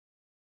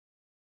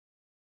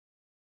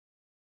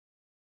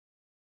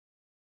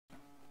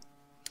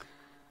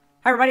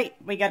Hi everybody,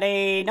 we got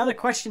another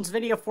questions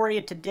video for you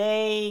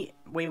today.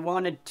 We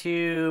wanted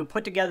to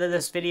put together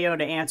this video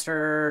to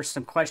answer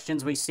some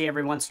questions we see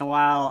every once in a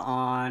while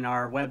on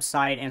our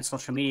website and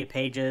social media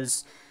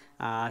pages.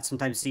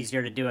 Sometimes it's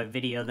easier to do a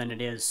video than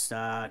it is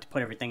to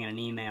put everything in an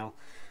email.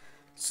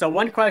 So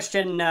one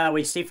question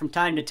we see from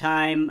time to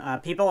time,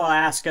 people will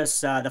ask us,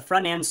 the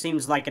front end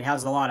seems like it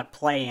has a lot of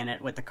play in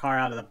it with the car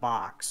out of the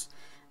box.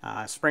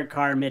 Sprint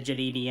car, midget,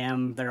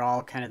 EDM, they're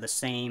all kind of the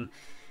same.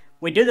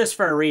 We do this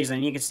for a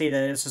reason. You can see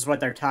that this is what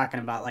they're talking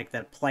about, like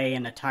the play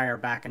and the tire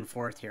back and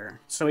forth here.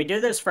 So we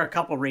do this for a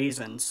couple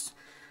reasons.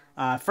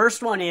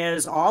 First one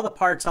is all the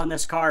parts on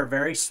this car are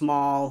very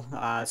small.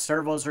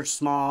 Servos are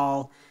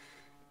small.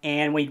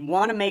 And we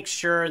want to make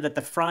sure that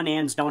the front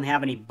ends don't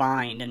have any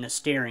bind in the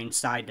steering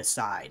side to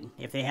side.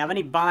 If they have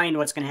any bind,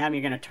 what's going to happen,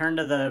 you're going to turn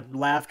to the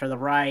left or the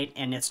right,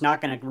 and it's not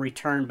going to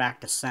return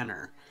back to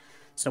center.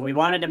 So we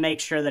wanted to make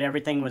sure that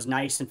everything was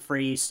nice and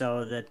free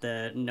so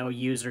that no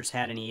users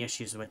had any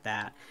issues with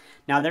that.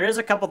 Now there is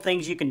a couple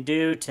things you can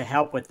do to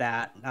help with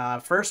that.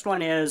 First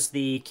one is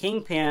the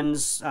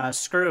kingpins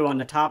screw on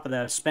the top of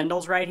the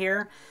spindles right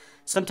here.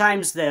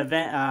 Sometimes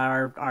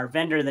our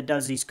vendor that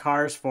does these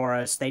cars for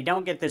us, they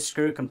don't get this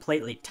screw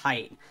completely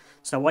tight.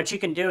 So what you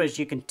can do is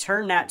you can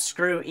turn that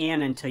screw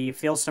in until you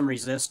feel some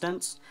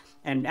resistance.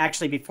 And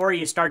actually, before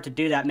you start to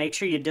do that, make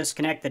sure you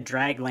disconnect the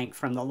drag link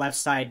from the left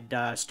side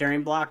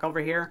steering block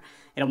over here.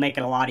 It'll make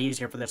it a lot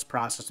easier for this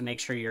process to make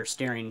sure your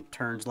steering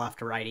turns left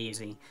to right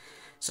easy.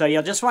 So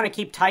you'll just want to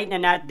keep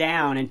tightening that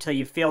down until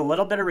you feel a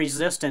little bit of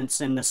resistance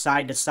in the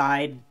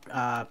side-to-side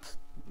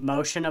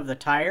motion of the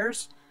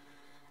tires.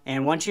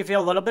 And once you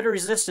feel a little bit of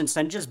resistance,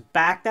 then just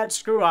back that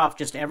screw off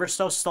just ever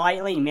so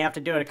slightly. You may have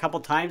to do it a couple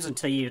times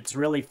until it's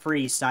really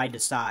free side to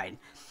side.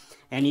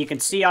 And you can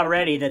see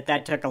already that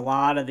that took a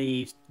lot of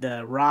the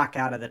rock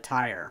out of the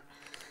tire.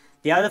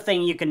 The other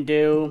thing you can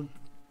do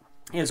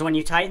is when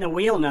you tighten the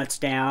wheel nuts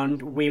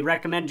down, we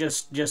recommend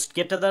just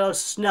get to those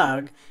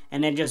snug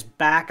and then just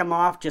back them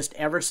off just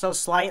ever so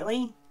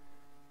slightly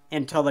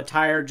until the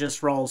tire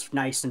just rolls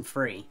nice and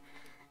free.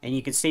 And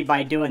you can see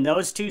by doing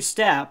those two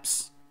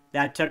steps,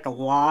 that took a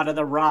lot of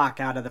the rock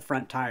out of the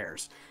front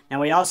tires.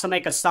 Now we also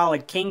make a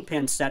solid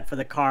kingpin set for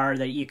the car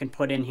that you can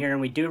put in here, and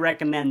we do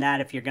recommend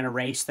that if you're going to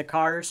race the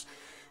cars.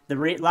 A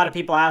lot of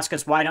people ask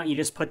us, why don't you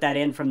just put that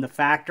in from the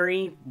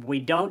factory?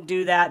 We don't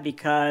do that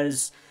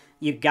because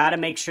you've got to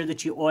make sure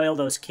that you oil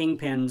those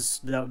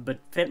kingpins, the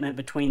fitment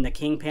between the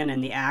kingpin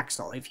and the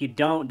axle. If you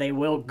don't, they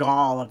will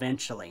gall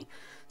eventually.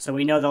 So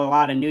we know that a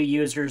lot of new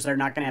users are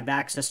not going to have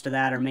access to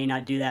that or may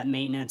not do that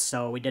maintenance,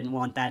 so we didn't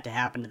want that to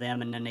happen to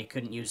them and then they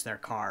couldn't use their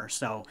car.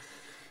 So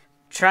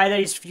try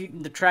these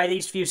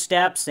few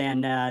steps,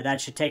 and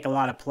that should take a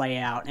lot of play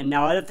out. And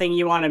now, other thing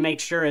you want to make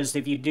sure is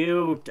if you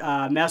do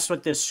mess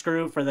with this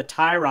screw for the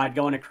tie rod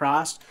going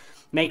across,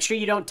 make sure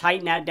you don't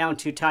tighten that down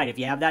too tight. If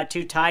you have that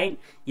too tight,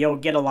 you'll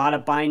get a lot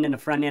of bind in the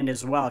front end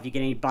as well. If you get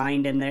any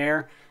bind in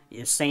there,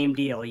 same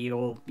deal.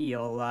 You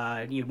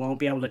won't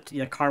be able to.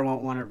 The car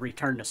won't want to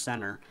return to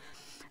center.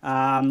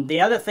 The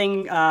other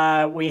thing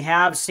we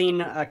have seen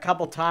a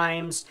couple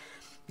times.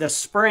 The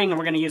spring, and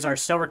we're going to use our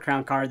Silver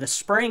Crown car, the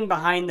spring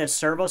behind this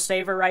servo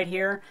saver right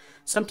here,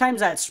 sometimes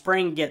that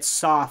spring gets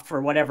soft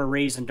for whatever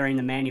reason during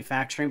the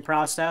manufacturing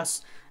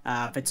process,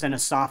 if it's in a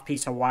soft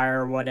piece of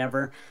wire or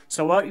whatever.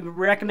 So what we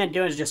recommend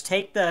doing is just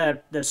take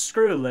the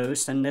screw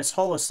loose, and this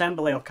whole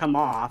assembly will come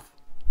off.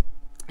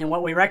 And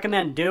what we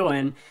recommend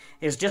doing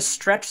is just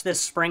stretch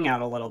this spring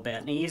out a little bit.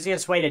 And the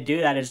easiest way to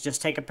do that is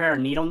just take a pair of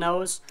needle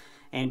nose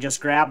and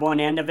just grab one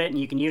end of it, and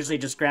you can usually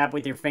just grab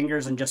with your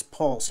fingers and just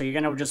pull. So you're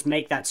going to just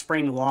make that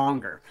spring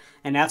longer,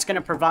 and that's going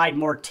to provide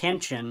more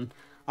tension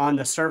on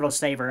the servo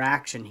saver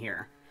action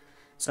here.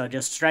 So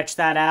just stretch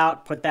that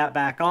out, put that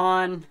back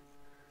on,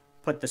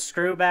 put the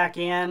screw back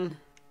in,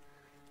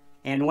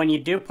 and when you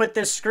do put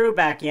this screw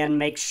back in,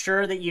 make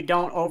sure that you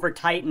don't over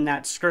tighten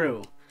that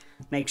screw.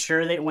 Make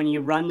sure that when you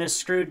run this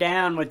screw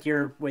down with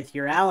your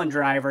Allen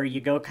driver,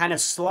 you go kind of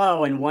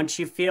slow, and once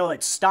you feel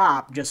it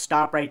stop, just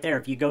stop right there.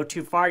 If you go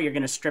too far, you're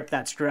going to strip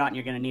that screw out and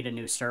you're going to need a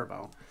new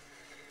servo.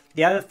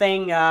 The other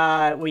thing,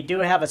 we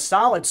do have a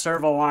solid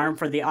servo arm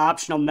for the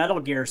optional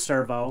metal gear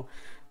servo.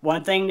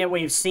 One thing that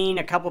we've seen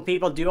a couple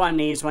people do on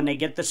these, when they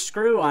get the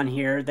screw on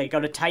here, they go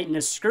to tighten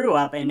the screw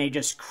up and they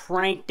just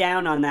crank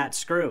down on that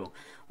screw.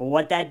 Well,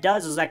 what that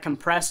does is that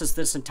compresses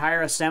this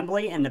entire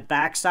assembly, and the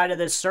back side of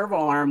this servo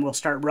arm will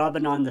start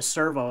rubbing on the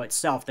servo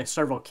itself, the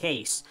servo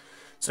case.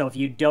 So if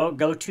you don't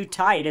go too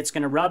tight, it's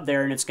going to rub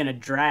there and it's going to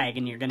drag,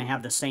 and you're going to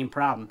have the same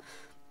problem.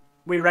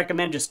 We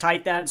recommend just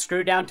tighten that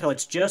screw down till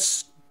it's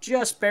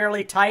just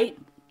barely tight,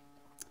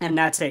 and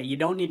that's it. You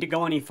don't need to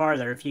go any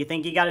farther. If you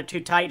think you got it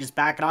too tight, just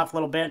back it off a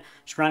little bit,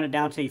 just run it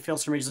down until you feel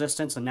some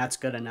resistance, and that's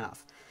good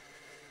enough.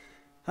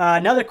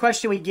 Another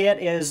question we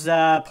get is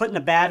putting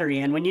the battery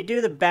in. When you do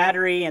the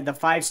battery and the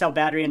 5-cell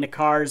battery into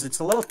cars, it's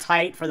a little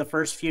tight for the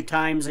first few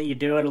times that you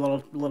do it, a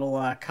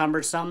little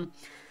cumbersome.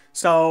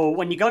 So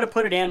when you go to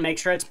put it in, make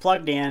sure it's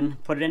plugged in.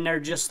 Put it in there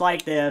just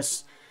like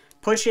this.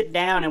 push it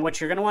down, and what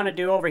you're going to want to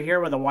do over here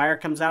where the wire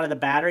comes out of the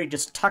battery,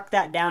 just tuck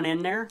that down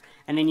in there,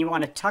 and then you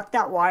want to tuck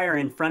that wire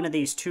in front of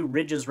these two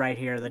ridges right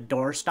here, the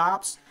door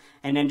stops,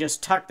 and then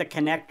just tuck the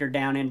connector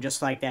down in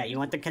just like that. You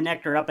want the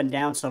connector up and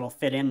down so it'll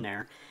fit in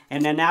there,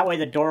 and then that way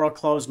the door will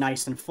close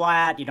nice and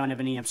flat, you don't have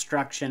any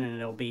obstruction, and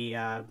it'll be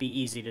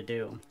easy to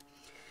do.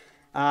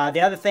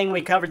 The other thing,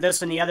 we covered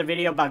this in the other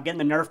video about getting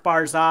the Nerf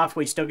bars off.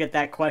 We still get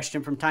that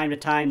question from time to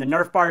time. The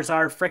Nerf bars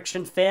are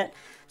friction fit,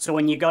 so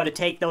when you go to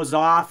take those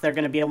off, they're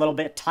going to be a little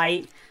bit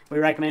tight. We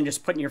recommend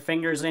just putting your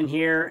fingers in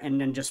here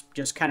and then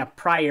just kind of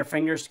pry your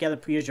fingers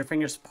together, use your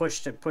fingers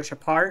to push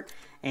apart,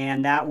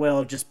 and that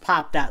will just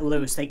pop that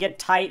loose. They get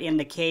tight in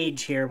the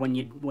cage here when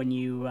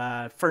you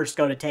first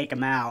go to take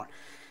them out.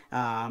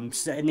 And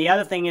the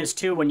other thing is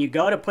too, when you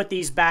go to put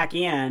these back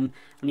in,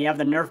 when you have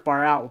the Nerf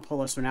bar out, we'll pull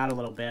this one out a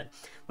little bit.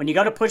 When you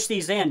go to push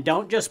these in,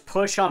 don't just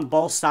push on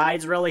both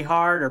sides really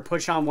hard or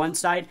push on one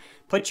side.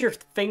 Put your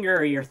finger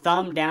or your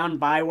thumb down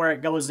by where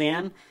it goes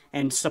in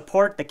and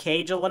support the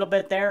cage a little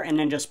bit there, and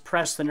then just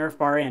press the Nerf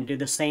bar in. Do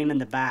the same in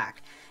the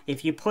back.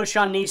 If you push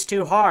on these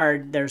too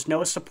hard, there's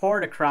no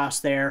support across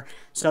there,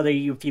 so that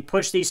if you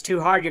push these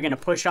too hard, you're going to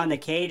push on the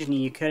cage, and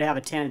you could have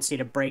a tendency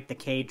to break the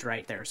cage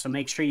right there. So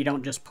make sure you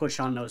don't just push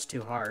on those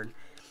too hard.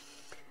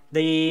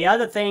 The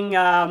other thing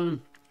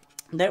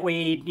that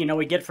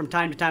we get from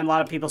time to time, a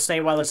lot of people say,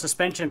 well, the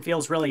suspension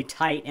feels really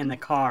tight in the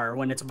car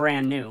when it's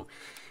brand new,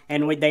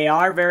 and they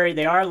are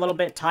a little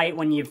bit tight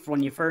when you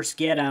first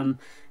get them.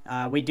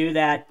 We do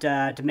that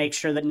to make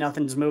sure that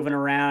nothing's moving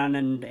around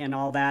and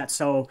all that.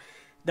 So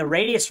the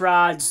radius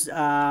rods, we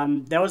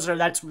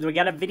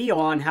got a video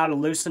on how to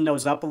loosen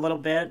those up a little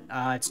bit.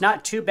 It's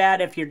not too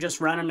bad if you're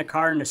just running the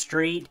car in the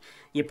street.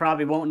 You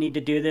probably won't need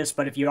to do this,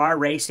 but if you are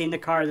racing the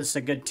car, this is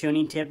a good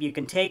tuning tip. You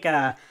can take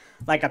a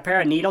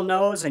pair of needle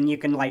nose, and you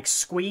can like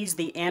squeeze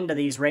the end of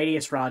these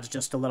radius rods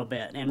just a little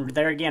bit. And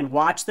there again,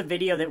 watch the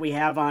video that we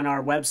have on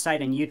our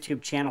website and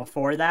YouTube channel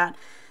for that.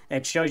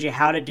 It shows you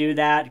how to do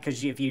that,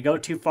 because if you go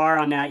too far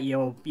on that,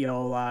 you'll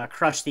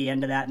crush the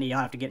end of that, and you'll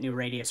have to get new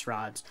radius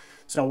rods.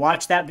 So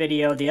watch that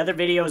video. The other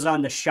video is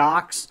on the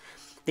shocks.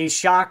 These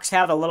shocks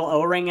have a little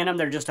O-ring in them.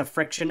 They're just a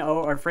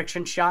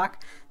friction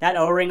shock. That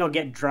O-ring will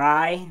get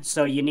dry,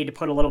 so you need to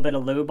put a little bit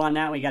of lube on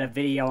that. We got a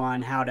video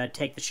on how to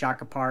take the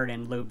shock apart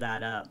and lube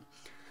that up.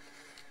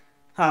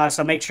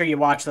 So make sure you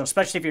watch those,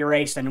 especially if you're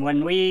racing.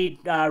 When we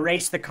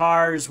race the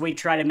cars, we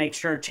try to make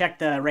sure, check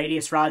the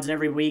radius rods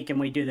every week, and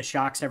we do the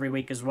shocks every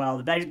week as well.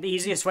 The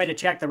easiest way to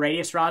check the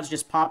radius rods,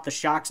 just pop the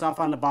shocks off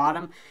on the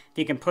bottom. If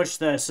you can push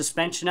the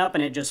suspension up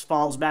and it just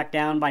falls back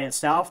down by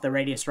itself, the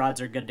radius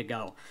rods are good to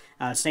go.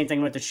 Same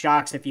thing with the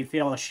shocks. If you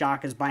feel a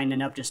shock is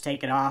binding up, just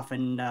take it off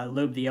and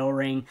lube the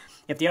O-ring.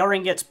 If the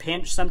O-ring gets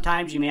pinched,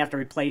 sometimes you may have to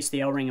replace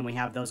the O-ring, and we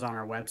have those on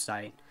our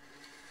website.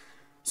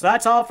 So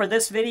that's all for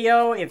this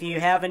video. If you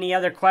have any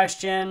other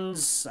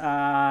questions,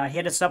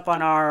 hit us up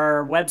on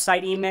our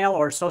website email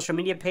or social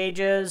media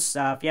pages.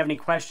 If you have any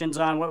questions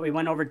on what we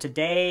went over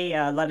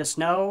today, let us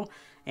know,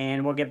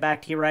 and we'll get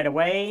back to you right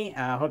away.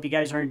 Hope you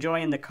guys are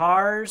enjoying the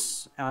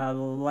cars.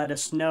 Let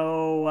us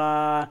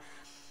know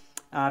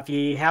if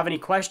you have any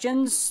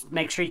questions.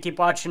 Make sure you keep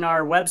watching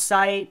our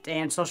website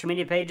and social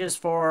media pages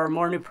for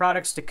more new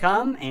products to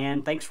come,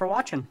 and thanks for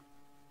watching.